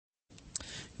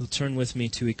You'll turn with me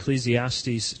to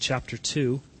Ecclesiastes chapter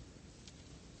 2.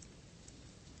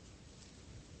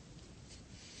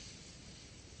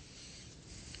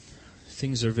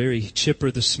 Things are very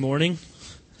chipper this morning.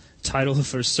 Title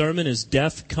of our sermon is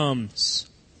Death Comes.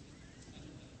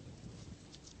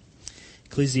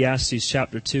 Ecclesiastes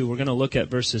chapter 2. We're going to look at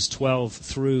verses 12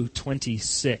 through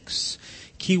 26.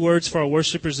 Key words for our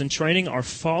worshipers in training are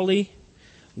folly,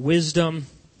 wisdom,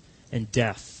 and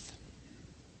death.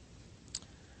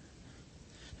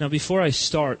 Now, before I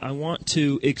start, I want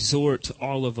to exhort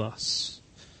all of us.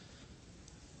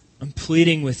 I'm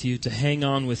pleading with you to hang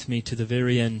on with me to the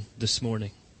very end this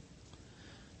morning.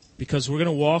 Because we're going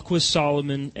to walk with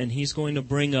Solomon, and he's going to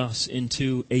bring us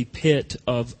into a pit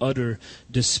of utter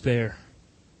despair.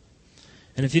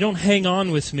 And if you don't hang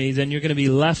on with me, then you're going to be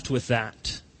left with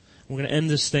that. We're going to end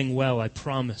this thing well, I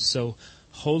promise. So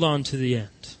hold on to the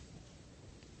end.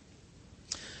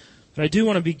 But I do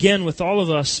want to begin with all of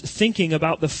us thinking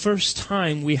about the first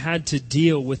time we had to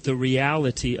deal with the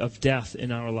reality of death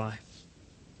in our life.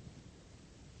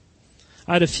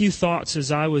 I had a few thoughts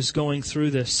as I was going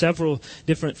through this, several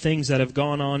different things that have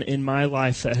gone on in my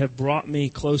life that have brought me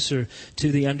closer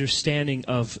to the understanding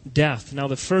of death. Now,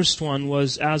 the first one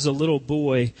was as a little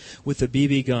boy with a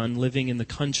BB gun living in the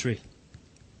country.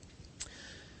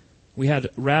 We had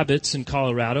rabbits in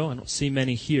Colorado. I don't see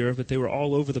many here, but they were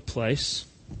all over the place.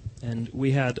 And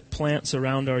we had plants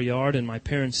around our yard, and my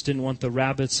parents didn't want the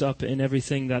rabbits up in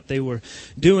everything that they were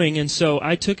doing. And so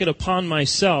I took it upon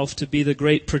myself to be the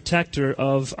great protector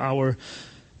of our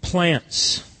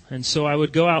plants. And so I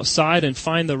would go outside and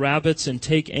find the rabbits and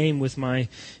take aim with my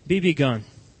BB gun.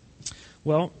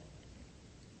 Well,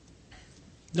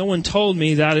 no one told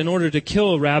me that in order to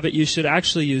kill a rabbit, you should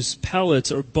actually use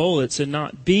pellets or bullets and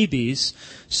not BBs.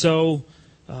 So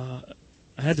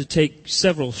I had to take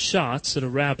several shots at a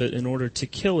rabbit in order to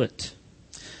kill it.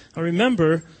 I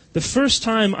remember the first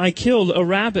time I killed a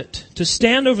rabbit, to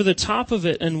stand over the top of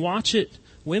it and watch it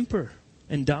whimper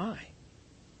and die.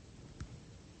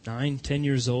 9, 10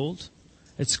 years old.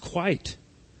 It's quite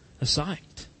a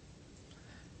sight.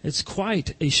 It's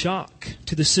quite a shock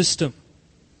to the system.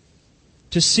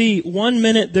 To see 1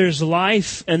 minute there's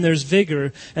life and there's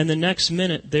vigor, and the next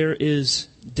minute there is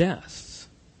death.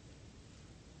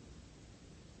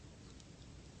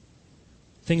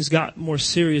 Things got more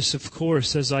serious, of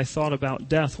course, as I thought about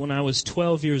death. When I was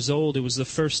 12 years old, it was the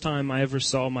first time I ever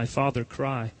saw my father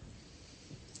cry.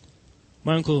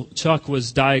 My Uncle Chuck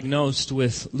was diagnosed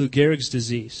with Lou Gehrig's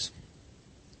disease.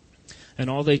 And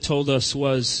all they told us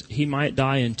was he might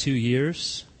die in 2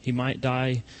 years. He might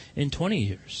die in 20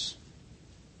 years.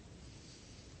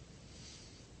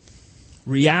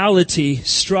 Reality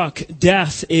struck.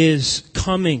 Death is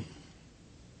coming.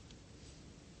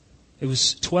 It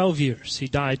was 12 years. He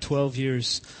died 12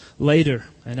 years later.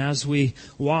 And as we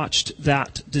watched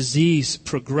that disease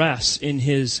progress in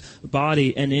his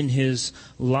body and in his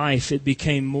life, it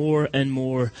became more and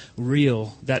more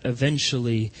real that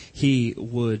eventually he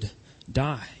would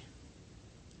die.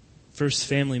 First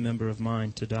family member of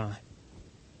mine to die.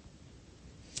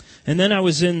 And then I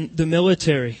was in the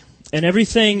military. And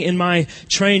everything in my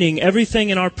training, everything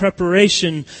in our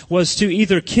preparation was to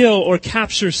either kill or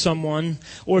capture someone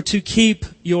or to keep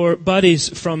your buddies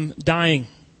from dying.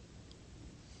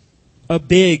 A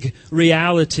big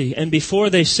reality. And before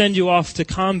they send you off to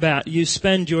combat, you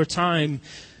spend your time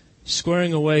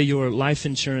squaring away your life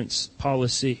insurance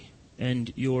policy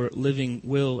and your living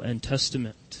will and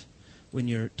testament when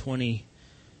you're 20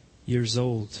 years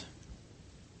old.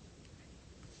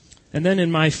 And then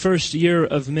in my first year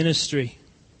of ministry,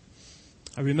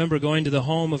 I remember going to the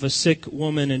home of a sick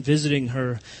woman and visiting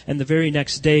her. And the very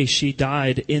next day she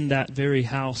died in that very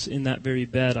house, in that very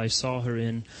bed I saw her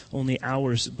in only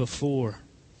hours before.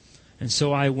 And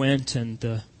so I went, and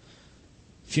the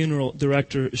funeral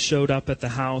director showed up at the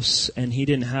house, and he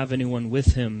didn't have anyone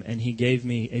with him. And he gave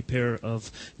me a pair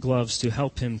of gloves to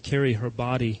help him carry her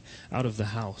body out of the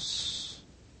house.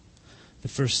 The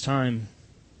first time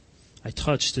I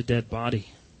touched a dead body.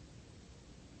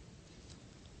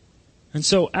 And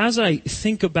so as I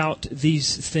think about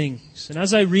these things, and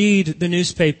as I read the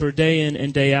newspaper day in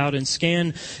and day out and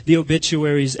scan the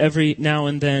obituaries every now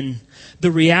and then, the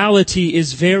reality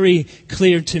is very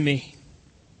clear to me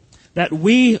that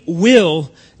we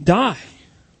will die.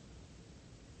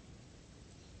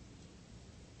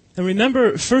 And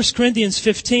remember 1 Corinthians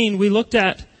 15, we looked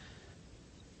at,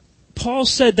 Paul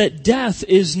said that death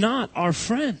is not our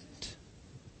friend.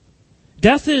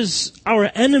 Death is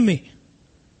our enemy.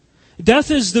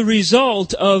 Death is the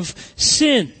result of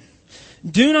sin.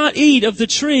 Do not eat of the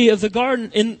tree of the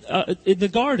garden, in the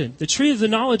garden, the tree of the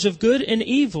knowledge of good and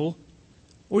evil,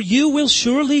 or you will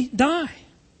surely die.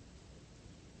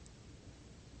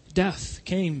 Death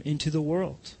came into the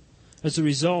world as a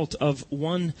result of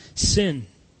one sin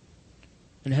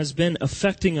and has been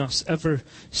affecting us ever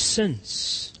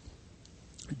since.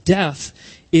 Death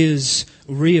is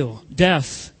real.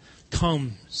 Death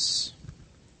comes.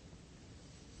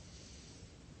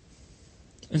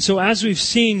 And so as we've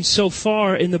seen so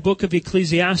far in the book of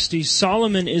Ecclesiastes,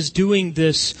 Solomon is doing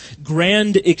this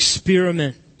grand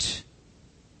experiment.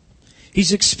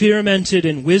 He's experimented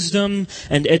in wisdom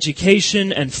and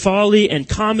education and folly and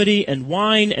comedy and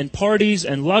wine and parties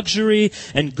and luxury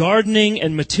and gardening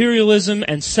and materialism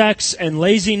and sex and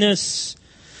laziness.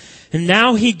 And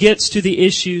now he gets to the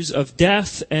issues of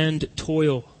death and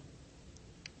toil.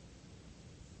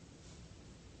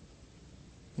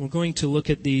 We're going to look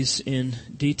at these in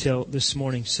detail this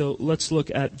morning. So let's look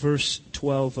at verse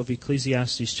 12 of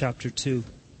Ecclesiastes chapter 2.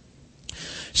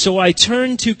 So I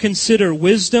turn to consider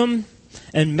wisdom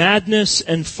and madness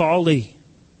and folly.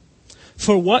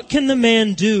 For what can the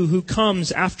man do who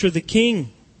comes after the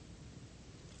king?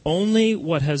 Only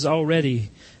what has already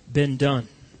been done.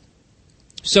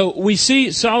 So we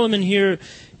see Solomon here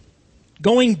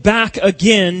going back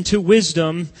again to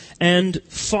wisdom and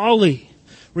folly.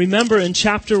 Remember in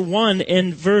chapter 1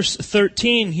 in verse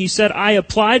 13, he said, I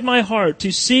applied my heart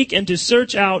to seek and to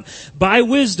search out by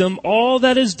wisdom all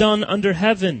that is done under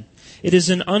heaven. It is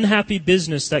an unhappy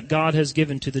business that God has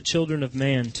given to the children of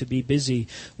man to be busy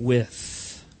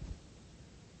with.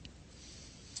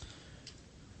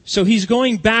 So he's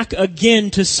going back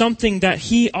again to something that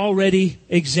he already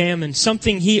examined,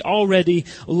 something he already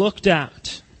looked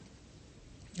at.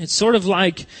 It's sort of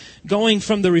like going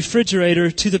from the refrigerator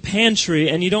to the pantry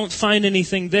and you don't find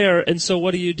anything there, and so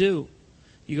what do?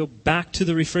 You go back to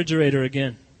the refrigerator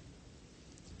again.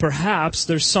 Perhaps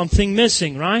there's something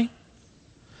missing, right?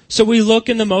 So we look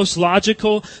in the most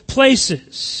logical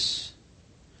places.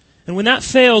 And when that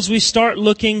fails, we start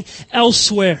looking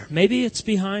elsewhere. Maybe it's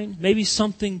maybe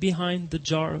something behind the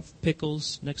jar of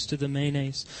pickles next to the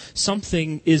mayonnaise.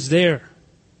 Something is there.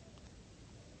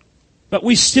 But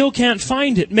we still can't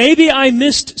find it. Maybe I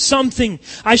missed something.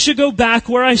 I should go back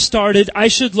where I started. I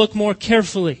should look more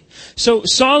carefully. So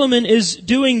Solomon is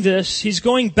doing this. He's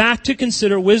going back to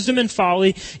consider wisdom and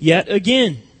folly yet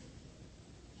again.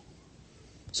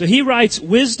 So he writes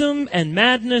wisdom and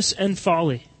madness and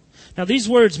folly. Now these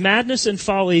words, madness and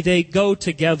folly, they go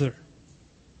together.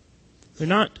 They're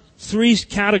not three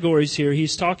categories here.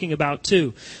 He's talking about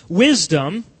two.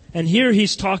 Wisdom, and here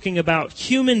he's talking about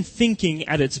human thinking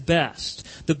at its best.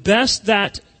 The best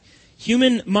that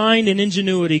human mind and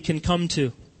ingenuity can come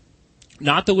to.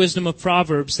 Not the wisdom of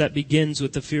Proverbs that begins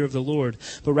with the fear of the Lord,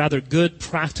 but rather good,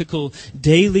 practical,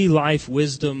 daily life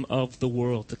wisdom of the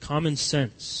world, the common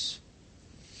sense.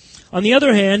 On the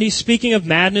other hand, he's speaking of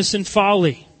madness and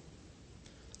folly.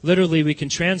 Literally, we can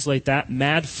translate that,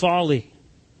 mad folly.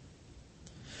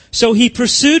 So he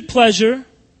pursued pleasure,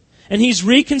 and he's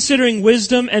reconsidering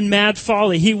wisdom and mad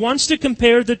folly. He wants to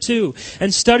compare the two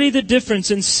and study the difference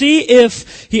and see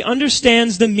if he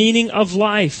understands the meaning of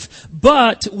life.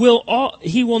 But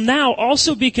he will now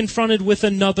also be confronted with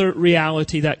another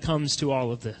reality that comes to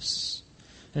all of this,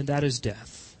 and that is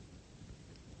death.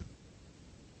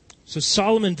 So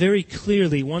Solomon very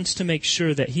clearly wants to make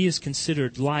sure that he has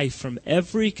considered life from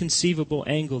every conceivable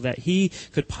angle that he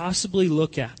could possibly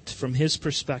look at from his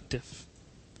perspective.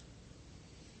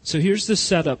 So here's the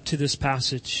setup to this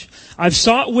passage. I've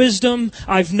sought wisdom,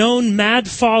 I've known mad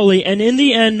folly, and in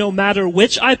the end, no matter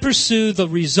which I pursue, the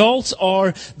results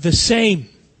are the same.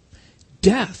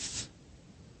 Death.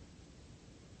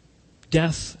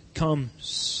 Death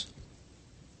comes.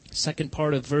 Second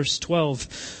part of verse 12.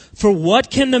 For what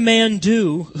can the man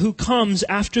do who comes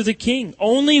after the king?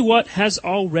 Only what has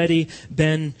already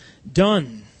been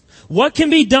done. What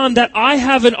can be done that I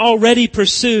haven't already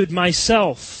pursued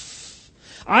myself?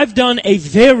 I've done a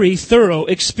very thorough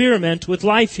experiment with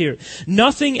life here.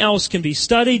 Nothing else can be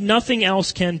studied. Nothing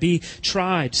else can be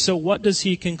tried. So what does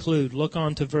he conclude? Look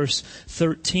on to verse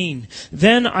 13.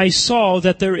 Then I saw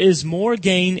that there is more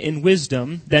gain in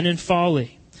wisdom than in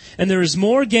folly. And there is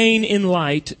more gain in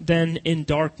light than in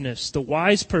darkness. The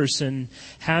wise person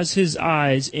has his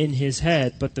eyes in his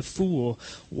head, but the fool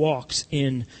walks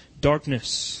in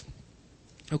darkness.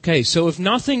 Okay, so if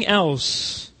nothing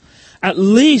else, at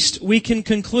least we can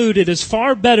conclude it is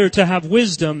far better to have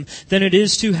wisdom than it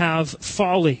is to have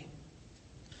folly.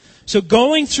 So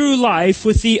going through life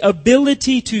with the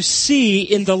ability to see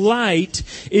in the light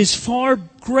is far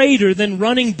greater than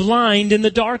running blind in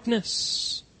the darkness.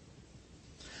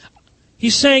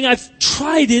 He's saying, I've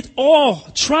tried it all.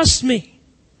 Trust me.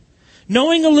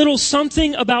 Knowing a little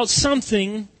something about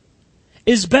something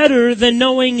is better than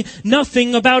knowing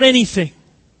nothing about anything.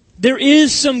 There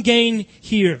is some gain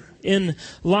here in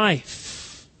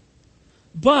life.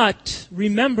 But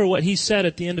remember what he said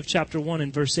at the end of chapter 1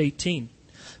 in verse 18.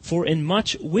 For in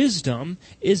much wisdom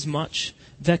is much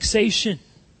vexation,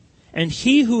 and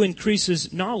he who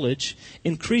increases knowledge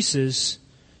increases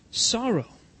sorrow.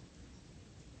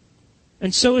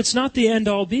 And so it's not the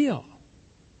end-all be-all.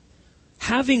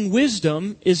 Having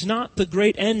wisdom is not the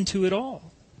great end to it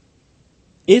all.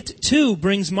 It too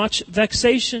brings much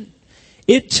vexation.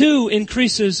 It too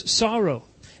increases sorrow.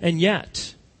 And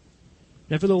yet,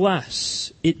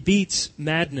 nevertheless, it beats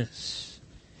madness.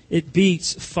 It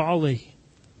beats folly.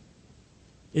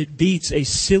 It beats a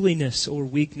silliness or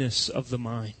weakness of the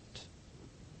mind.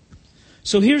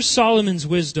 So here's Solomon's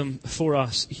wisdom for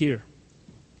us here.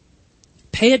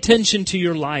 Pay attention to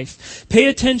your life. Pay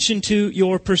attention to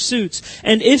your pursuits.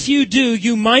 And if you do,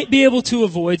 you might be able to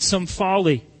avoid some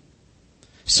folly,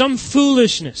 some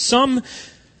foolishness, some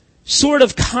sort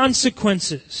of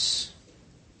consequences.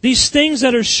 These things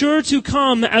that are sure to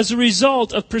come as a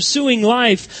result of pursuing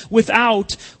life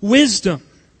without wisdom.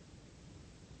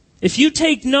 If you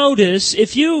take notice,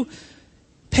 if you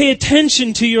pay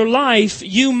attention to your life,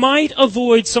 you might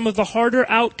avoid some of the harder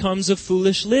outcomes of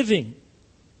foolish living.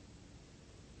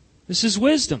 This is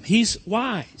wisdom. He's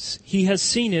wise. He has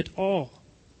seen it all.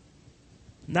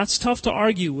 And that's tough to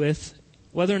argue with,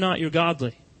 whether or not you're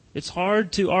godly. It's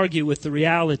hard to argue with the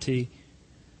reality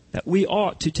that we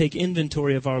ought to take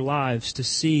inventory of our lives to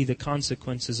see the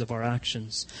consequences of our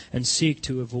actions and seek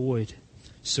to avoid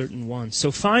certain ones.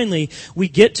 So finally, we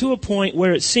get to a point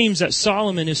where it seems that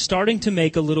Solomon is starting to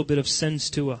make a little bit of sense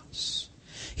to us.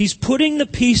 He's putting the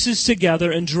pieces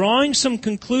together and drawing some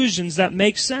conclusions that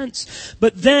make sense.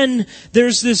 But then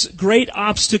there's this great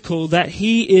obstacle that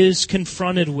he is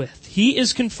confronted with. He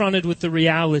is confronted with the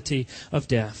reality of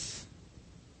death.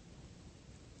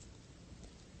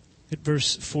 At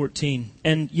verse 14,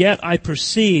 and yet I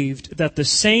perceived that the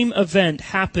same event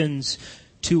happens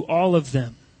to all of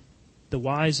them, the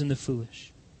wise and the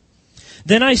foolish.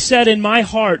 Then I said in my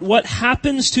heart, what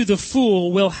happens to the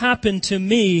fool will happen to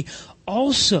me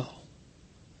also.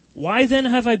 Why then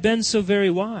have I been so very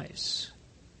wise?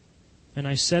 And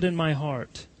I said in my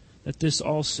heart that this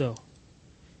also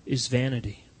is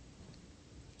vanity.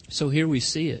 So here we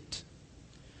see it.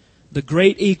 The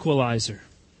great equalizer,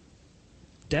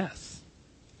 death.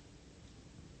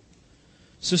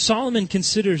 So Solomon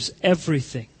considers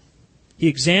everything. He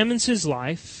examines his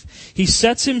life. He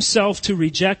sets himself to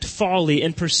reject folly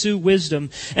and pursue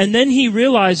wisdom. And then he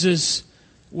realizes,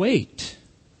 wait,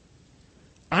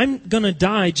 I'm going to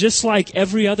die just like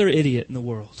every other idiot in the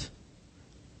world.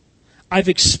 I've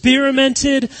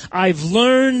experimented, I've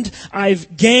learned,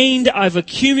 I've gained, I've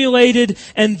accumulated,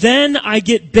 and then I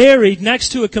get buried next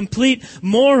to a complete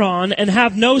moron and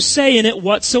have no say in it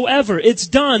whatsoever. It's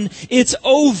done. It's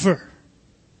over.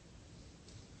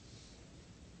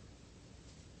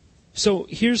 So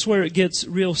here's where it gets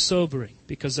real sobering,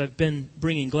 because I've been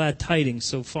bringing glad tidings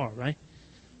so far, right?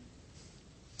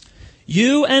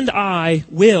 You and I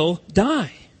will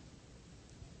die.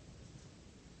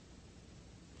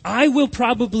 I will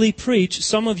probably preach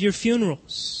some of your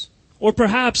funerals. Or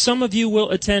perhaps some of you will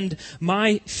attend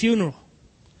my funeral.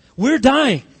 We're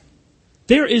dying.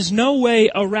 There is no way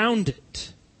around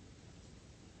it.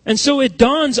 And so it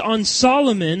dawns on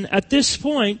Solomon at this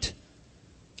point,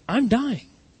 I'm dying.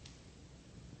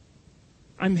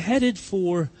 I'm headed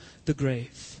for the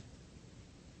grave.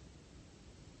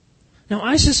 Now,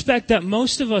 I suspect that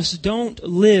most of us don't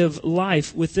live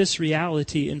life with this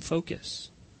reality in focus.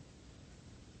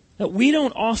 That we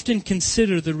don't often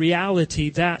consider the reality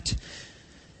that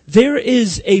there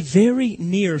is a very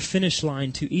near finish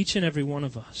line to each and every one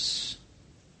of us.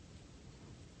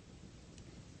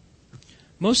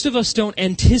 Most of us don't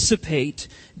anticipate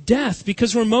death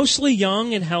because we're mostly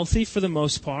young and healthy for the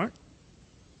most part.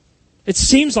 It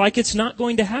seems like it's not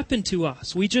going to happen to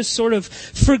us. We just sort of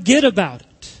forget about it.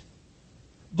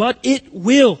 But it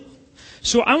will.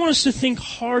 So I want us to think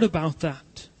hard about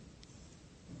that.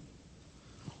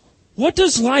 What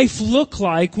does life look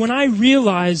like when I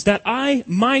realize that I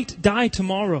might die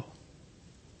tomorrow?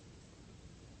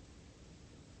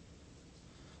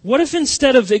 What if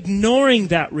instead of ignoring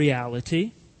that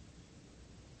reality,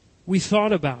 we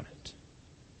thought about it?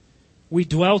 We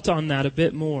dwelt on that a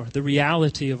bit more, the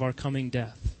reality of our coming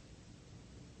death.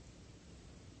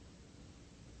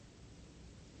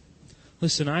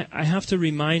 Listen, I have to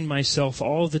remind myself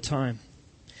all the time.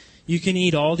 You can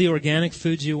eat all the organic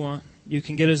foods you want. You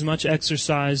can get as much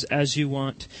exercise as you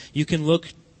want. You can look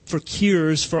for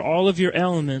cures for all of your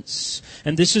ailments.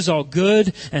 And this is all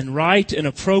good and right and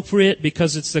appropriate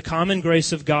because it's the common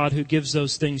grace of God who gives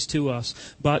those things to us.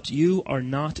 But you are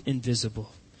not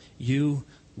invisible. You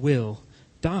will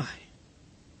die.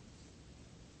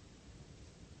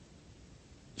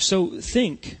 So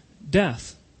think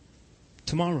death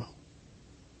tomorrow.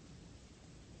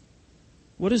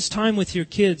 What does time with your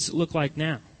kids look like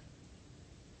now?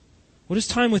 What does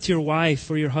time with your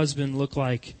wife or your husband look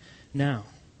like now?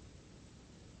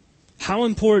 How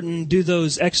important do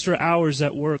those extra hours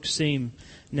at work seem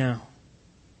now?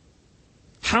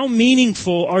 How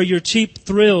meaningful are your cheap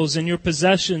thrills and your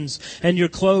possessions and your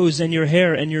clothes and your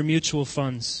hair and your mutual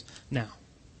funds now?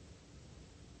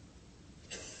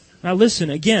 Now listen,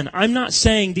 again, I'm not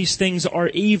saying these things are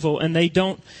evil and they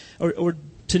don't, or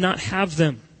to not have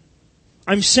them.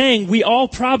 I'm saying we all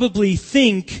probably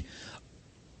think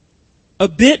a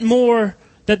bit more,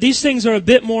 that these things are a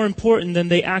bit more important than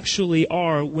they actually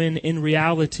are, when in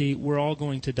reality we're all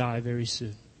going to die very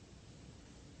soon.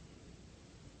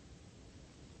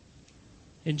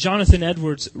 In Jonathan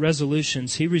Edwards'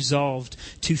 resolutions, he resolved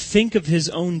to think of his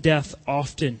own death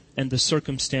often and the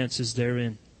circumstances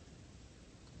therein.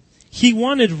 He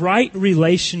wanted right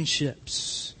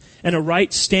relationships and a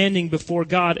right standing before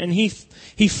God, and he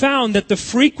found that the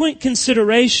frequent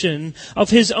consideration of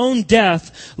his own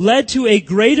death led to a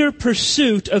greater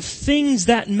pursuit of things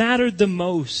that mattered the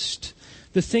most,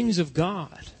 the things of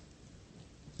God.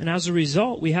 And as a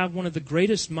result, we have one of the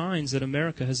greatest minds that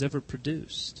America has ever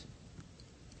produced.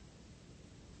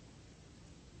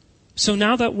 So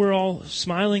now that we're all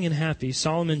smiling and happy,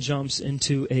 Solomon jumps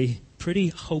into a pretty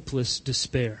hopeless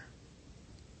despair.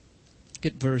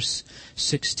 Look at verse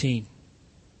 16.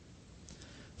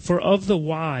 For of the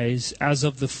wise as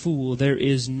of the fool there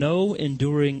is no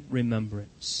enduring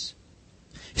remembrance.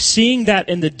 Seeing that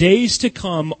in the days to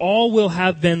come all will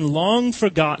have been long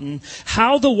forgotten,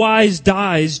 how the wise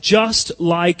dies just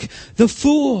like the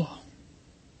fool.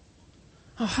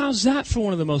 Oh, how's that for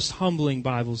one of the most humbling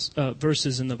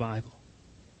verses in the Bible?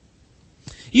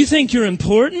 You think you're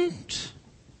important?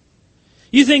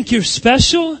 You think you're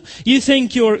special? You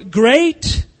think you're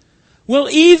great? Well,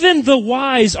 even the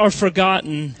wise are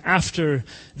forgotten after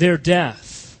their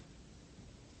death.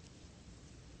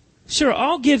 Sure,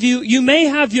 I'll give you may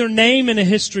have your name in a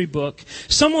history book.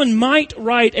 Someone might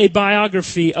write a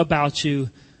biography about you.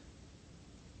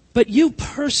 But you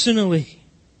personally,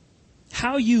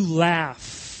 how you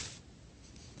laugh,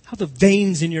 how the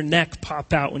veins in your neck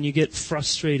pop out when you get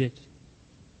frustrated,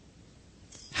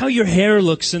 how your hair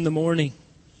looks in the morning,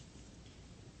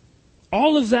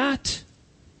 all of that,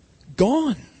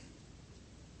 gone.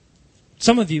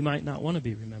 Some of you might not want to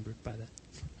be remembered by that.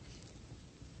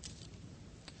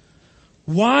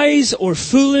 Wise or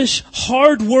foolish,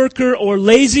 hard worker or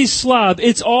lazy slob,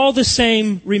 it's all the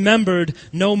same, remembered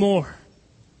no more.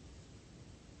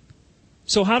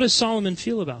 So how does Solomon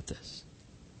feel about this?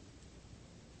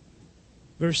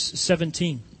 Verse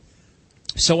 17.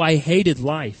 So I hated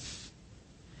life,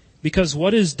 because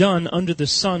what is done under the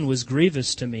sun was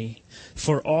grievous to me,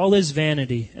 for all is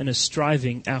vanity and a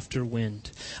striving after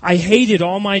wind. I hated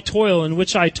all my toil in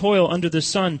which I toil under the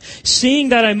sun, seeing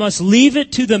that I must leave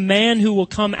it to the man who will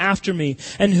come after me,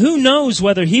 and who knows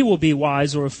whether he will be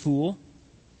wise or a fool.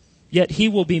 Yet he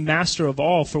will be master of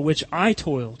all for which I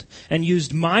toiled and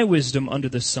used my wisdom under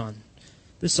the sun.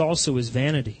 This also is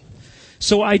vanity.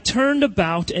 So I turned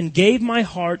about and gave my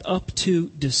heart up to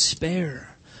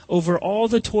despair over all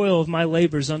the toil of my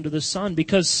labors under the sun,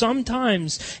 because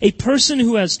sometimes a person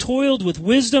who has toiled with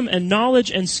wisdom and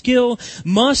knowledge and skill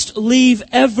must leave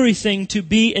everything to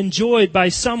be enjoyed by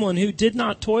someone who did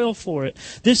not toil for it.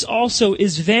 This also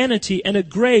is vanity and a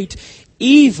great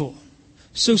evil.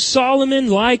 So Solomon,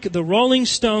 like the Rolling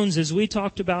Stones, as we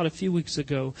talked about a few weeks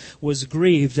ago, was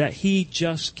grieved that he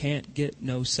just can't get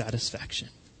no satisfaction.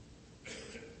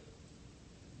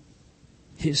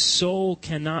 His soul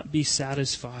cannot be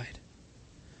satisfied.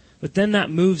 But then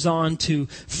that moves on to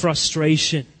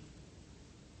frustration.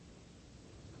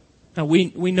 Now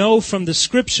we know from the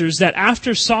scriptures that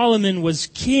after Solomon was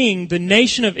king, the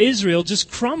nation of Israel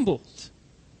just crumbled.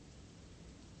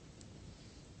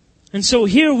 And so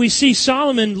here we see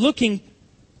Solomon looking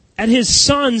at his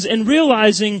sons and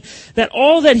realizing that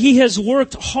all that he has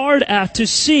worked hard at to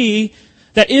see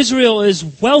that Israel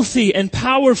is wealthy and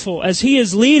powerful as he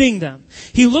is leading them.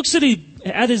 He looks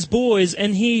at his boys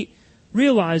and he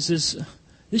realizes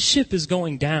this ship is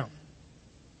going down.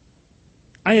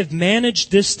 I have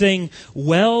managed this thing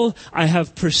well. I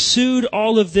have pursued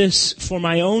all of this for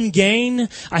my own gain.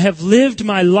 I have lived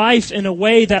my life in a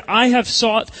way that I have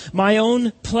sought my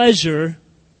own pleasure.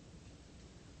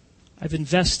 I've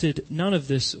invested none of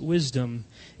this wisdom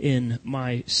in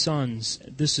my sons.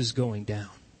 This is going down.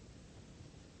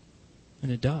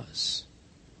 And it does.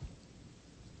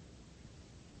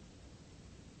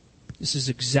 This is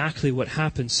exactly what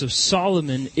happens. So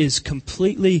Solomon is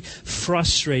completely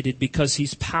frustrated because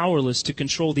he's powerless to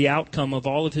control the outcome of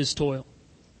all of his toil.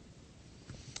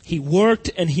 He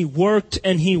worked and he worked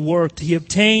and he worked. He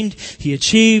obtained, he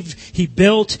achieved, he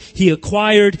built, he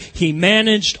acquired, he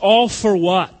managed, all for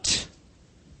what?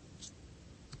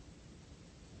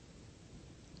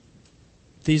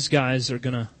 These guys are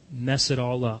going to mess it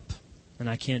all up, and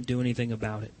I can't do anything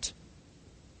about it.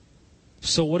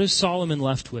 So what is Solomon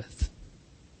left with?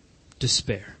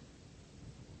 Despair.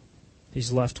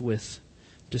 He's left with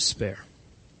despair.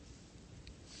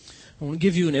 I want to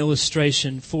give you an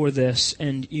illustration for this,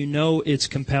 and you know it's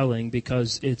compelling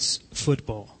because it's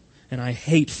football, and I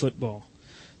hate football,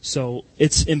 so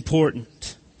it's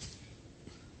important.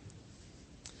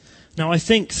 Now, I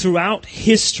think throughout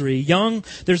history,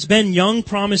 there's been young,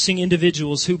 promising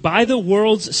individuals who, by the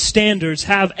world's standards,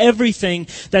 have everything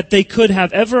that they could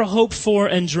have ever hoped for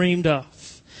and dreamed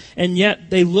of. And yet,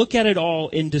 they look at it all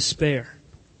in despair.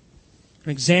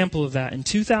 An example of that, in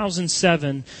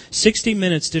 2007, 60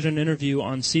 Minutes did an interview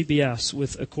on CBS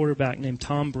with a quarterback named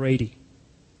Tom Brady.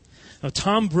 Now,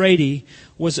 Tom Brady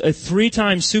was a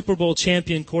 3-time Super Bowl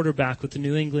champion quarterback with the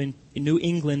New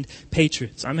England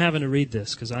Patriots. I'm having to read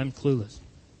this because I'm clueless.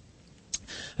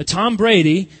 Tom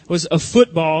Brady was a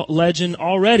football legend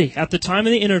already. At the time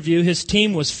of the interview, his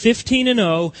team was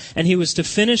 15-0, and he was to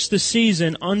finish the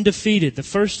season undefeated, the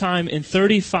first time in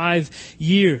 35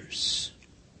 years.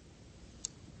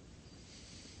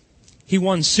 He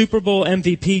won Super Bowl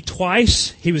MVP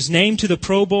twice. He was named to the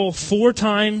Pro Bowl 4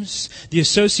 times. The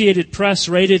Associated Press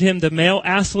rated him the male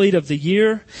athlete of the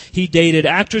year. He dated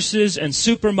actresses and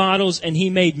supermodels, and he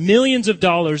made millions of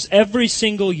dollars every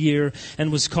single year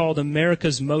and was called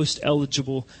America's most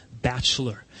eligible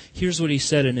bachelor. Here's what he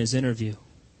said in his interview.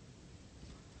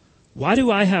 Why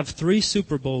do I have 3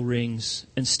 Super Bowl rings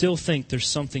and still think there's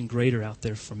something greater out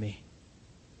there for me?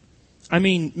 I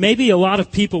mean, maybe a lot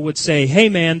of people would say, hey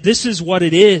man, this is what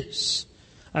it is.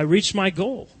 I reached my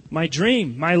goal, my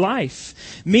dream, my life.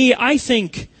 Me, I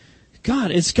think,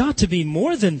 God, it's got to be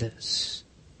more than this.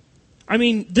 I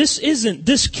mean,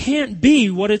 this can't be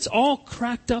what it's all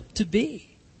cracked up to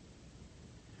be.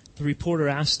 The reporter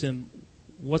asked him,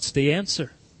 what's the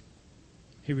answer?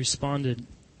 He responded,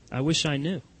 I wish I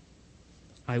knew.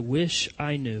 I wish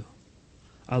I knew.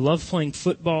 I love playing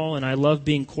football and I love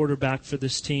being quarterback for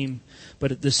this team,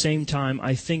 but at the same time,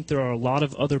 I think there are a lot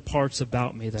of other parts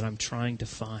about me that I'm trying to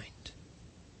find.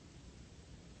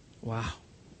 Wow.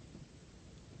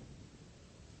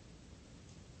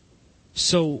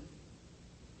 So,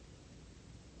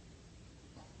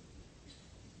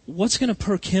 what's going to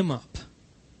perk him up?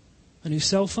 A new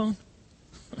cell phone?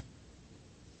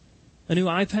 A new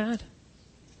iPad?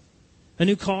 A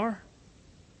new car?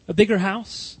 A bigger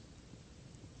house?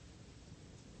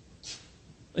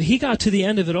 He got to the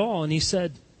end of it all and he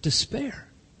said, despair.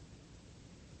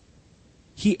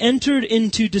 He entered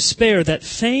into despair that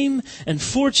fame and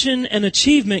fortune and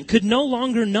achievement could no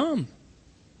longer numb.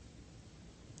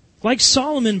 Like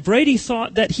Solomon, Brady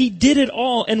thought that he did it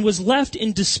all and was left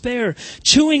in despair,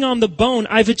 chewing on the bone.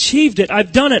 I've achieved it.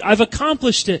 I've done it. I've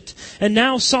accomplished it. And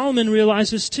now Solomon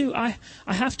realizes too, I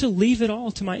have to leave it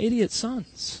all to my idiot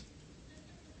sons.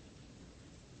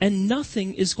 And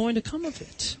nothing is going to come of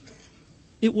it.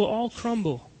 It will all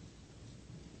crumble.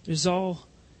 It is all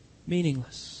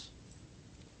meaningless.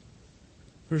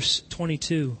 Verse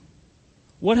 22.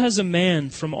 What has a man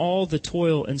from all the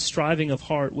toil and striving of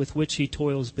heart with which he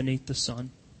toils beneath the sun?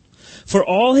 For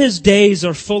all his days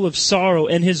are full of sorrow,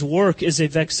 and his work is a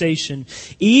vexation.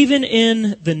 Even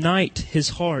in the night his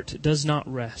heart does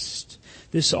not rest.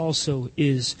 This also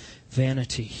is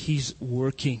vanity. He's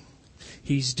working.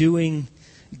 He's doing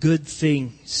good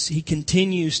things. He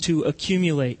continues to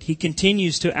accumulate. He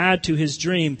continues to add to his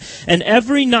dream. And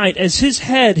every night as his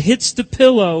head hits the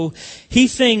pillow, he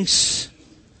thinks,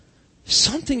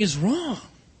 something is wrong.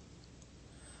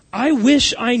 I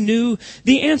wish I knew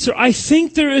the answer. I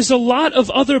think there is a lot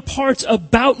of other parts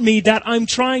about me that I'm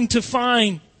trying to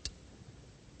find.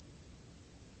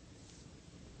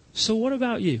 So what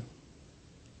about you?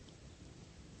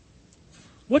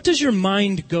 What does your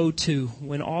mind go to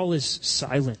when all is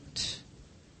silent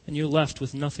and you're left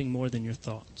with nothing more than your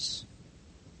thoughts?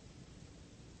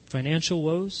 Financial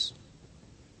woes?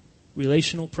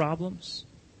 Relational problems?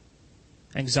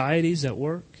 Anxieties at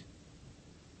work?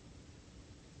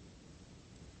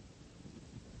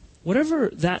 Whatever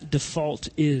that default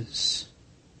is,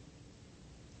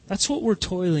 That's what we're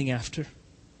toiling after,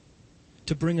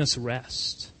 to bring us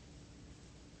rest.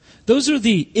 Those are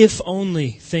the if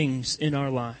only things in our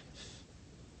life.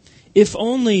 If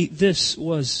only this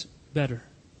was better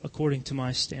according to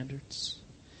my standards.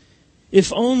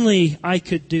 If only I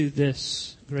could do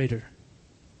this greater.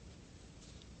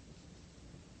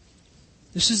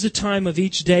 This is the time of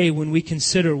each day when we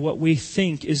consider what we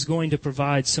think is going to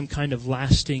provide some kind of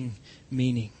lasting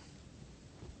meaning.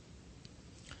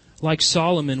 Like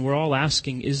Solomon, we're all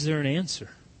asking, is there an answer?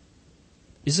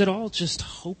 Is it all just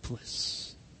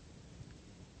hopeless?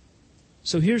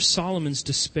 So here's Solomon's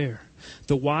despair.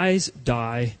 The wise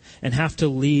die and have to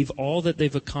leave all that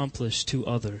they've accomplished to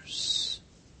others.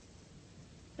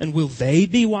 And will they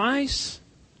be wise?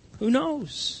 Who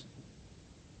knows?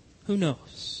 Who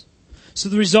knows? So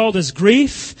the result is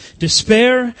grief,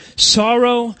 despair,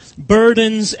 sorrow,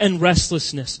 burdens, and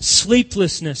restlessness,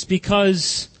 sleeplessness,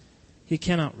 because he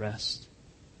cannot rest.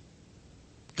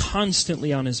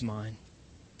 Constantly on his mind.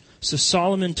 So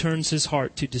Solomon turns his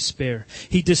heart to despair.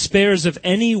 He despairs of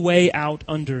any way out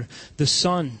under the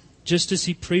sun. Just as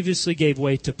he previously gave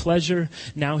way to pleasure,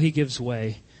 now he gives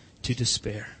way to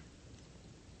despair.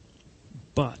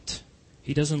 But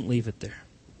he doesn't leave it there,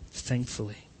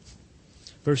 thankfully.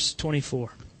 Verse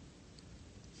 24.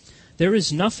 There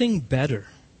is nothing better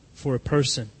for a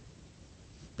person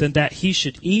than that he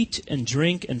should eat and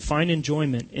drink and find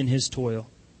enjoyment in his toil.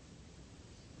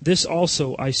 This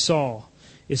also I saw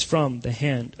is from the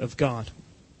hand of God.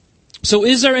 So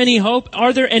is there any hope?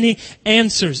 Are there any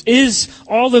answers? Is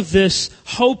all of this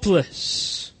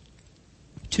hopeless?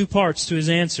 2 parts to his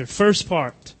answer. First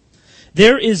part.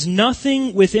 There is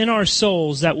nothing within our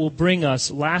souls that will bring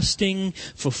us lasting,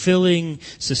 fulfilling,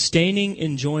 sustaining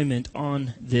enjoyment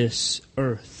on this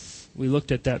earth. We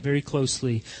looked at that very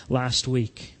closely last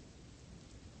week.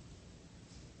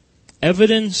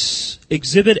 Evidence,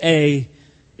 Exhibit A,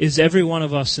 is every one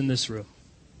of us in this room.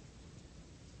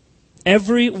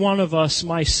 Every one of us,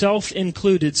 myself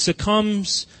included,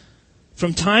 succumbs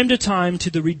from time to time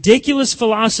to the ridiculous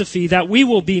philosophy that we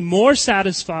will be more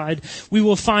satisfied, we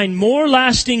will find more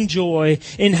lasting joy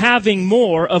in having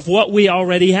more of what we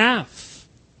already have.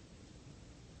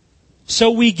 So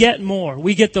we get more.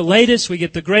 We get the latest, we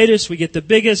get the greatest, we get the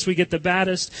biggest, we get the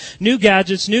baddest. New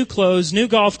gadgets, new clothes, new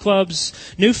golf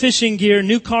clubs, new fishing gear,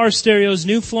 new car stereos,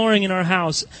 new flooring in our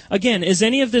house. Again, is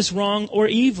any of this wrong or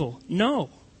evil? No.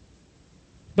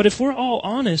 But if we're all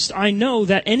honest, I know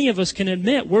that any of us can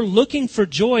admit we're looking for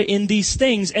joy in these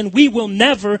things and we will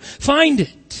never find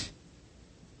it.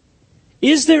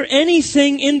 Is there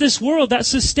anything in this world that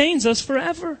sustains us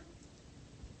forever?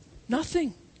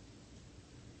 Nothing.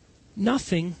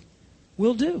 Nothing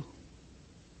will do.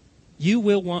 You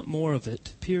will want more of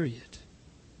it, period.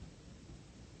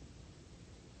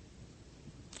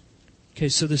 Okay,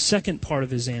 so the second part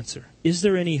of his answer. Is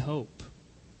there any hope?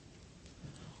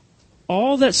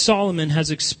 All that Solomon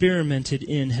has experimented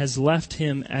in has left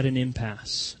him at an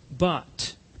impasse.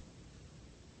 But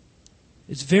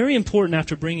it's very important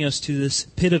after bringing us to this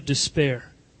pit of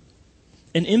despair.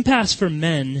 An impasse for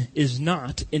men is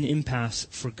not an impasse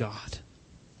for God.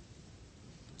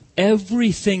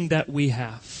 Everything that we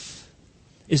have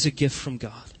is a gift from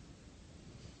God.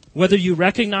 Whether you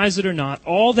recognize it or not,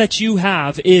 all that you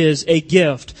have is a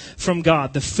gift from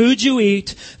God. The food you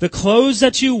eat, the clothes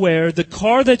that you wear, the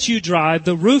car that you drive,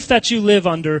 the roof that you live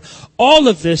under, all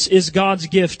of this is God's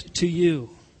gift to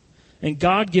you. And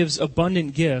God gives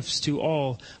abundant gifts to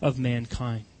all of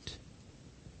mankind.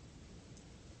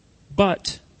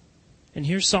 But, and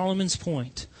here's Solomon's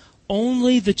point,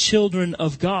 only the children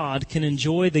of God can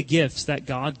enjoy the gifts that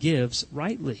God gives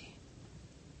rightly.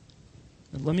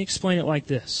 Let me explain it like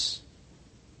this.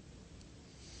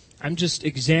 I'm just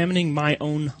examining my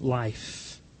own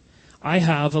life. I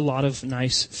have a lot of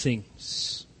nice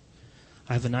things.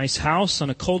 I have a nice house on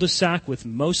a cul-de-sac with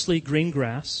mostly green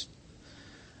grass.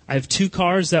 I have 2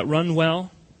 cars that run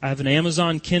well. I have an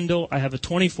Amazon Kindle. I have a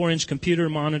 24-inch computer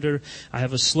monitor. I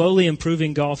have a slowly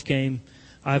improving golf game.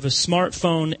 I have a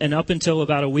smartphone, and up until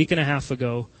about a week and a half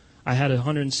ago, I had a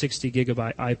 160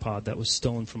 gigabyte iPod that was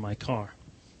stolen from my car.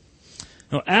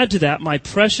 Now add to that my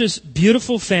precious,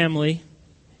 beautiful family,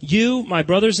 you, my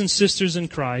brothers and sisters in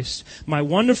Christ, my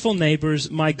wonderful neighbors,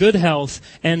 my good health,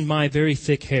 and my very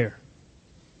thick hair.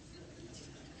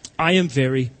 I am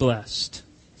very blessed.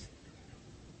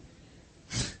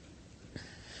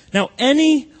 Now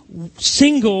any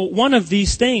single one of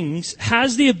these things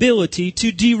has the ability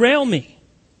to derail me.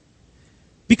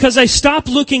 Because I stopped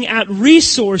looking at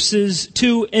resources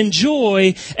to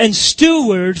enjoy and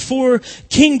steward for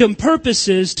kingdom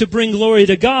purposes to bring glory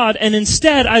to God, and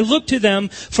instead I look to them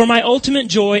for my ultimate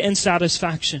joy and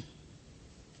satisfaction.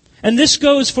 And this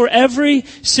goes for every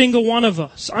single one of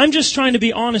us. I'm just trying to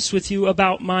be honest with you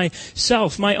about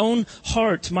myself, my own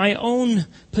heart, my own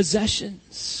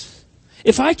possessions.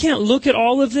 If I can't look at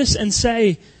all of this and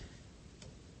say,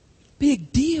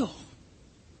 big deal,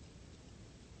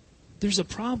 there's a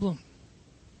problem.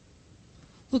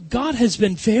 Look, God has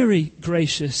been very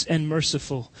gracious and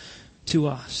merciful to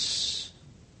us.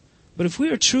 But if we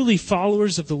are truly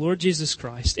followers of the Lord Jesus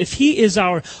Christ, if He is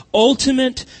our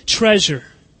ultimate treasure,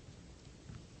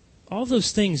 all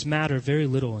those things matter very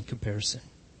little in comparison.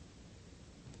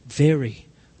 Very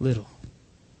little.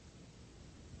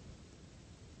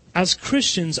 As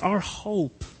Christians, our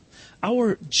hope,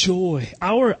 our joy,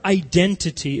 our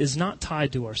identity is not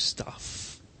tied to our stuff.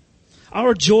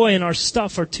 Our joy and our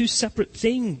stuff are two separate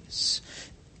things.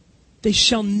 They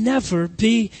shall never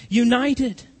be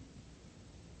united.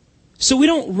 So we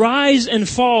don't rise and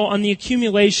fall on the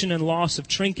accumulation and loss of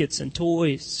trinkets and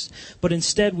toys, but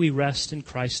instead we rest in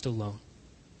Christ alone,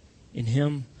 in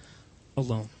Him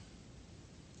alone.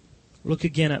 Look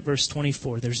again at verse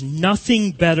 24. There's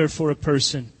nothing better for a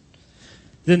person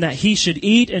than that he should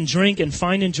eat and drink and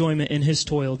find enjoyment in his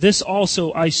toil. This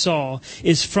also I saw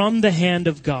is from the hand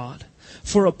of God.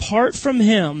 For apart from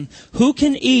Him, who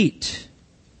can eat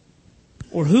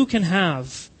or who can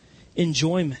have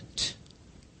enjoyment?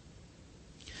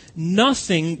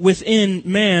 Nothing within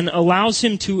man allows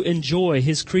him to enjoy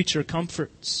his creature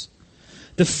comforts.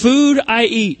 The food I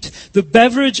eat, the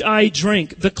beverage I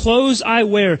drink, the clothes I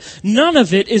wear, none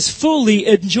of it is fully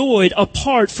enjoyed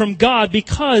apart from God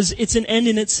because it's an end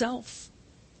in itself.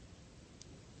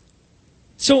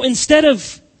 So instead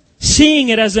of seeing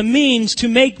it as a means to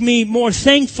make me more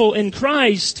thankful in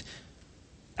Christ,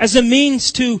 as a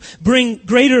means to bring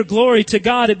greater glory to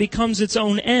God, it becomes its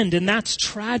own end, and that's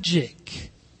tragic.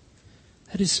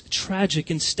 That is tragic.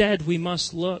 Instead, we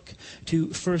must look to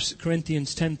 1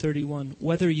 Corinthians 10:31.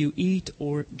 Whether you eat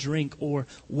or drink or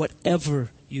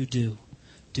whatever you do,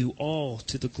 do all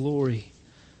to the glory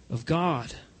of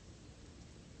God.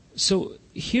 So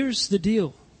here's the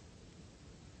deal.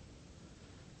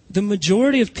 The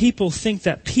majority of people think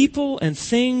that people and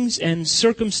things and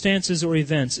circumstances or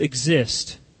events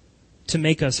exist to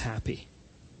make us happy.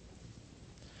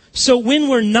 So when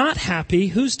we're not happy,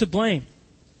 who's to blame?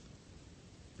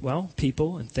 Well,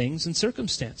 people and things and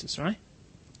circumstances, right?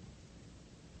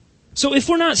 So if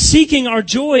we're not seeking our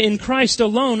joy in Christ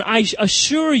alone, I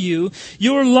assure you,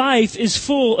 your life is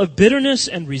full of bitterness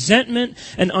and resentment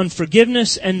and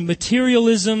unforgiveness and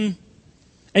materialism.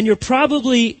 And you're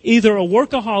probably either a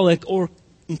workaholic or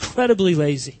incredibly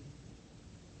lazy.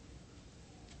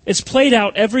 It's played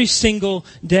out every single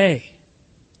day.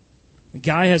 The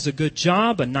guy has a good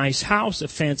job, a nice house, a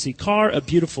fancy car, a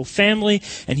beautiful family,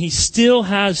 and he still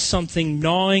has something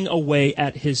gnawing away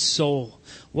at his soul.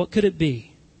 What could it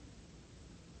be?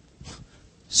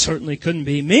 Certainly couldn't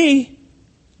be me.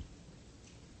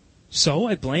 So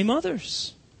I blame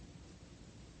others.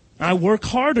 I work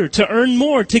harder to earn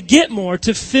more, to get more,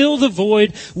 to fill the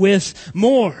void with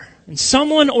more. And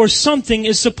someone or something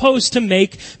is supposed to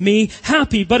make me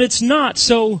happy, but it's not.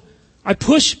 So I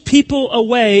push people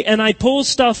away and I pull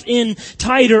stuff in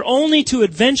tighter only to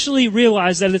eventually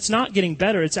realize that it's not getting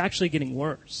better, it's actually getting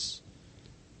worse.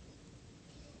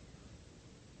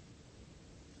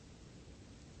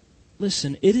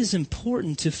 Listen, it is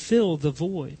important to fill the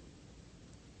void.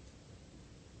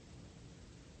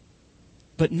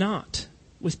 But not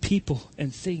with people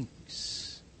and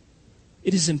things.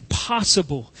 It is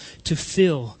impossible to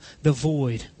fill the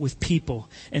void with people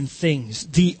and things.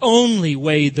 The only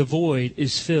way the void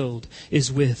is filled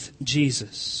is with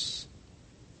Jesus.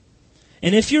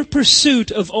 And if your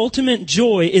pursuit of ultimate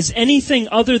joy is anything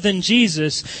other than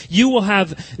Jesus, you will have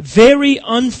very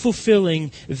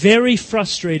unfulfilling, very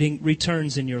frustrating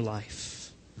returns in your life.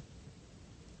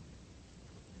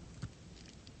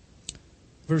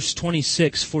 Verse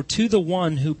 26, for to the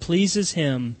one who pleases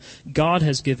Him, God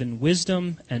has given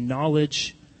wisdom and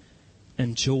knowledge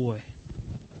and joy.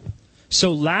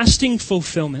 So lasting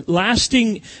fulfillment,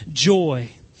 lasting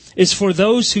joy is for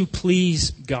those who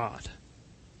please God.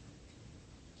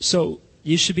 So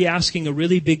you should be asking a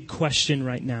really big question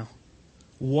right now.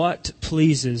 What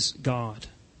pleases God?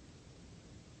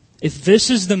 If this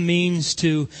is the means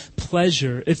to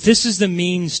pleasure, if this is the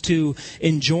means to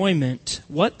enjoyment,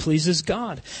 what pleases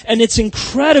God? And it's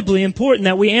incredibly important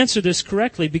that we answer this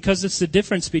correctly because it's the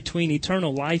difference between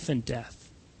eternal life and death.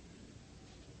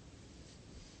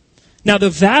 Now,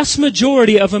 the vast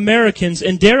majority of Americans,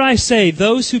 and dare I say,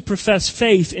 those who profess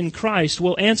faith in Christ,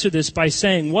 will answer this by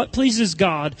saying, what pleases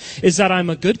God is that I'm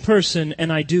a good person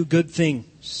and I do good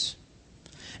things.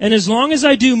 And as long as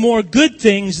I do more good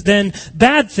things than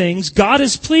bad things, God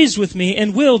is pleased with me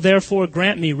and will therefore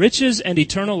grant me riches and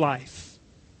eternal life.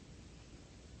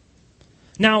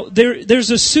 Now,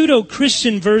 there's a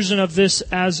pseudo-Christian version of this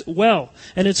as well,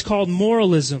 and it's called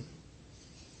moralism.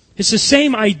 It's the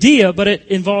same idea, but it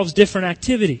involves different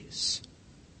activities.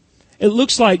 It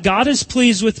looks like God is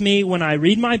pleased with me when I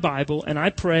read my Bible and I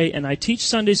pray and I teach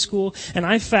Sunday school and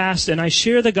I fast and I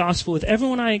share the gospel with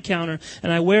everyone I encounter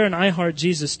and I wear an I Heart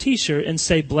Jesus t-shirt and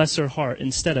say bless her heart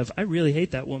instead of I really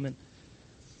hate that woman.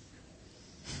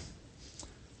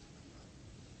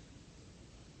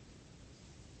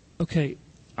 Okay,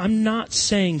 I'm not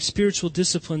saying spiritual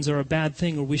disciplines are a bad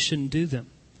thing or we shouldn't do them.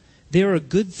 They're a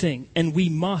good thing, and we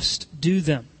must do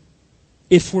them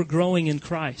if we're growing in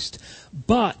Christ.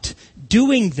 But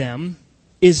doing them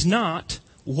is not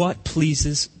what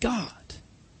pleases God.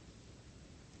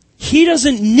 He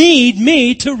doesn't need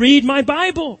me to read my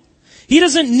Bible. He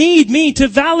doesn't need me to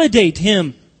validate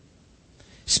Him.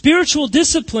 Spiritual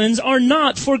disciplines are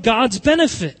not for God's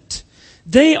benefit.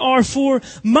 They are for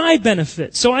my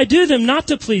benefit. So I do them not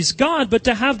to please God, but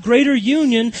to have greater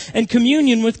union and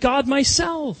communion with God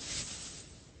myself.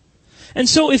 And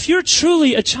so if you're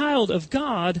truly a child of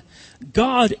God,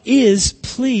 God is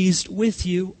pleased with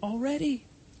you already.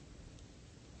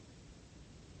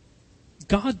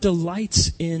 God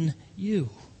delights in you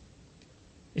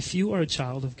if you are a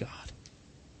child of God.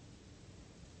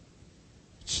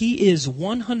 He is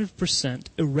 100%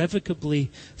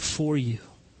 irrevocably for you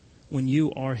when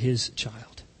you are His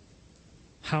child.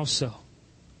 How so?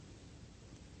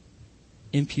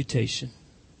 Imputation.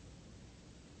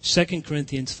 2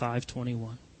 Corinthians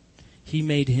 5:21. He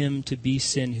made Him to be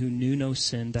sin who knew no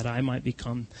sin, that I might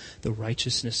become the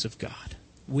righteousness of God.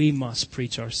 We must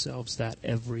preach ourselves that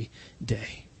every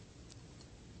day.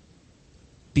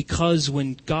 Because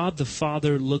when God the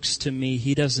Father looks to me,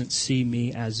 He doesn't see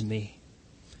me as me.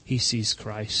 He sees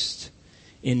Christ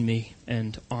in me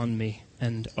and on me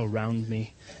and around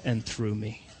me and through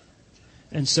me.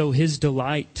 And so His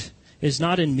delight is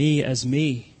not in me as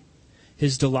me.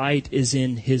 His delight is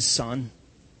in His Son.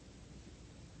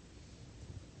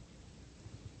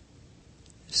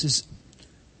 This is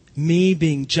me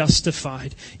being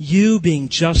justified, you being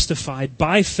justified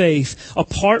by faith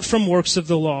apart from works of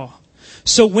the law.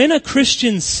 So when a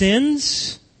Christian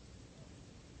sins,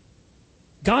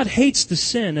 God hates the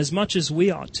sin as much as we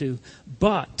ought to,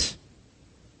 but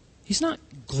He's not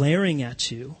glaring at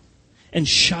you and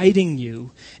chiding you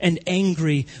and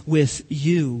angry with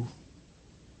you.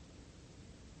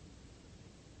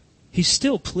 He's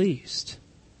still pleased.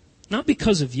 Not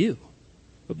because of you,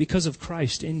 but because of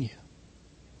Christ in you.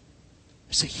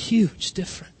 There's a huge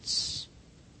difference.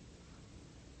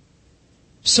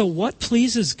 So what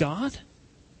pleases God?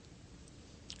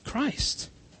 Christ.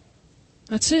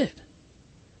 That's it.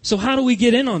 So how do we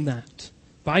get in on that?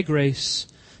 By grace,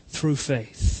 through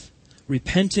faith.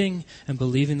 Repenting and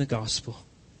believing the gospel.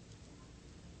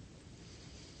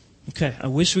 Okay, I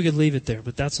wish we could leave it there,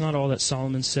 but that's not all that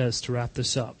Solomon says to wrap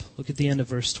this up. Look at the end of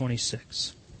verse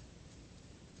 26.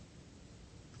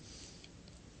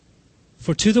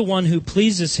 For to the one who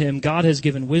pleases Him, God has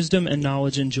given wisdom and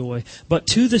knowledge and joy. But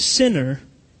to the sinner,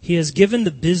 He has given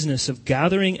the business of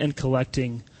gathering and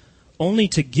collecting only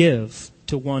to give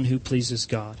to one who pleases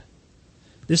God.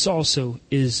 This also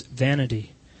is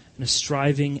vanity and a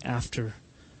striving after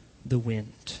the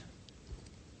wind.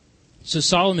 So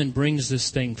Solomon brings this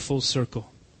thing full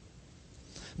circle.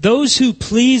 Those who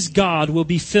please God will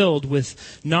be filled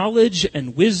with knowledge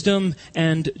and wisdom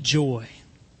and joy.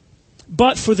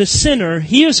 But for the sinner,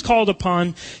 he is called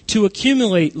upon to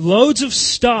accumulate loads of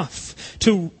stuff,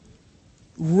 to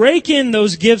rake in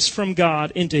those gifts from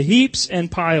God into heaps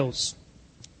and piles.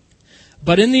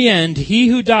 But in the end, he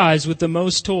who dies with the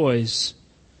most toys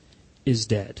is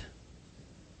dead.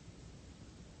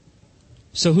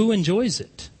 So who enjoys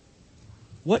it?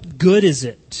 What good is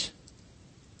it?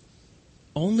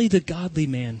 Only the godly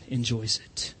man enjoys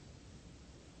it.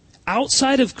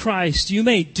 Outside of Christ, you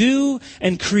may do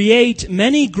and create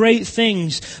many great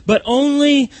things, but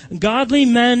only godly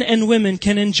men and women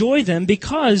can enjoy them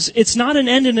because it's not an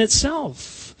end in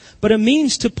itself, but a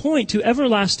means to point to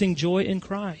everlasting joy in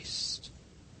Christ.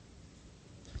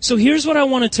 So here's what I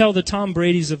want to tell the Tom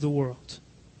Bradys of the world.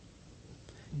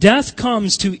 Death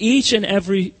comes to each and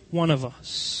every one of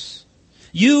us.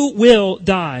 You will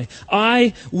die.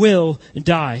 I will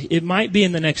die. It might be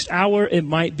in the next hour. It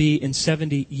might be in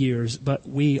 70 years, but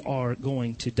we are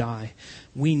going to die.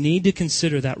 We need to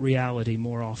consider that reality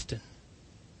more often.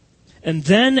 And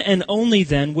then and only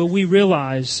then will we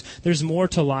realize there's more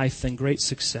to life than great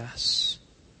success.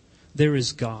 There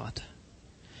is God.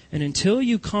 And until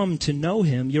you come to know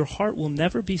Him, your heart will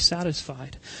never be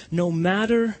satisfied, no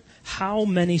matter how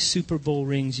many Super Bowl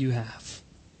rings you have.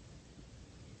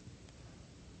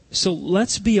 So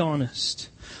let's be honest.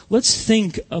 Let's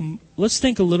think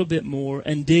a little bit more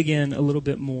and dig in a little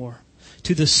bit more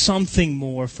to the something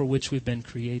more for which we've been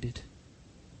created.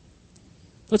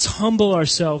 Let's humble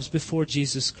ourselves before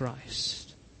Jesus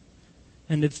Christ.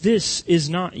 And if this is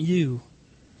not you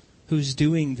who's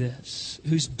doing this,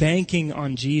 who's banking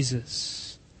on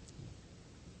Jesus,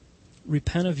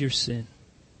 repent of your sin.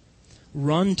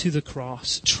 Run to the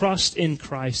cross. Trust in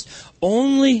Christ.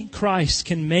 Only Christ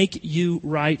can make you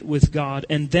right with God.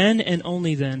 And then and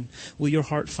only then will your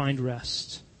heart find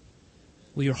rest.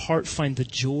 Will your heart find the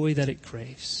joy that it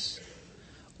craves.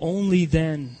 Only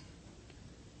then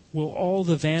will all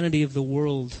the vanity of the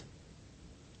world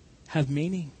have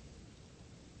meaning,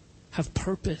 have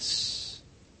purpose,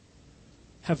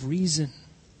 have reason,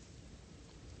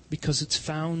 because it's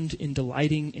found in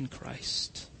delighting in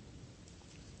Christ.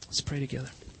 Let's pray together.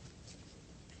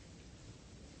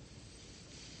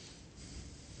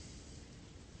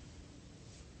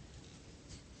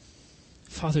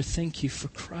 Father, thank you for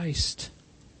Christ.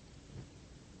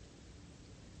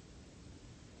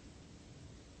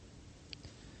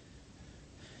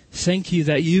 Thank you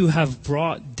that you have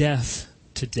brought death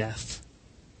to death.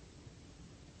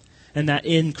 And that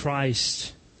in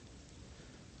Christ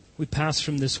we pass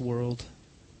from this world.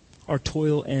 Our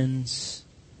toil ends.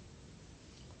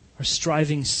 Our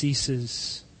striving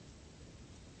ceases,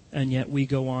 and yet we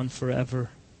go on forever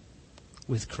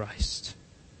with Christ.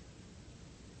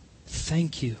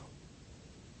 Thank you.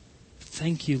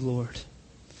 Thank you, Lord,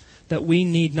 that we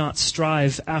need not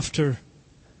strive after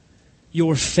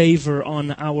your favor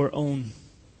on our own,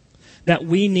 that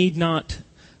we need not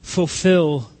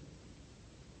fulfill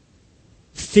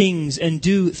things and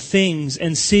do things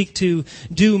and seek to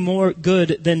do more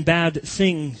good than bad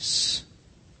things,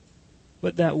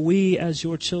 but that we as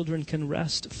your children can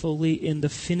rest fully in the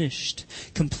finished,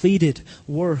 completed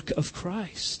work of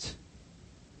Christ.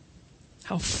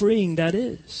 How freeing that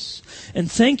is.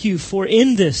 And thank you for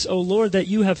in this, O Lord, that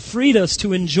you have freed us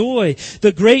to enjoy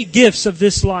the great gifts of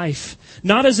this life,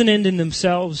 not as an end in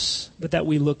themselves, but that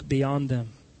we look beyond them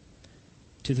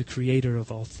to the Creator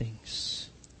of all things.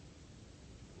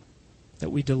 That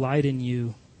we delight in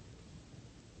you,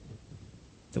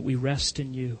 that we rest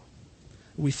in you.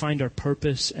 We find our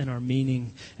purpose and our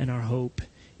meaning and our hope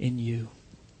in you.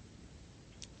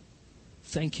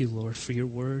 Thank you, Lord, for your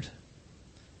word.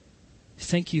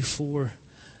 Thank you for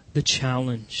the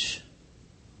challenge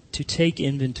to take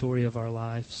inventory of our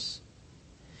lives,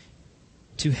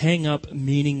 to hang up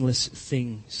meaningless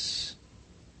things,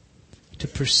 to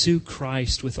pursue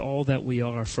Christ with all that we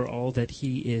are for all that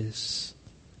He is.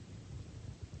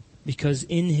 Because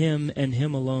in Him and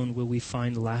Him alone will we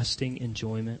find lasting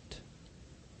enjoyment.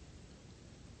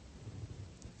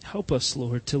 Help us,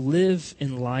 Lord, to live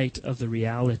in light of the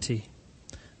reality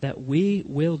that we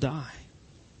will die.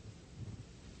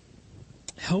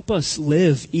 Help us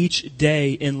live each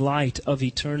day in light of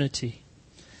eternity,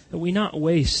 that we not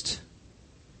waste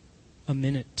a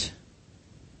minute,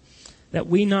 that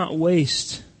we not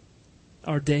waste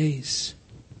our days,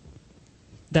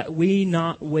 that we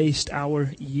not waste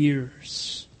our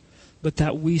years, but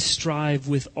that we strive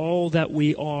with all that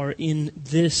we are in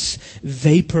this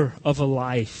vapor of a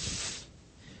life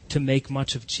to make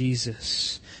much of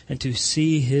Jesus and to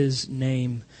see His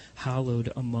name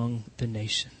hallowed among the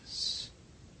nations.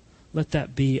 Let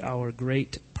that be our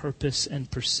great purpose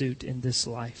and pursuit in this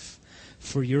life,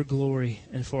 for your glory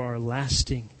and for our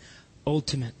lasting,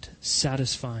 ultimate,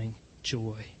 satisfying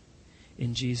joy.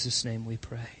 In Jesus' name we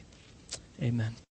pray. Amen.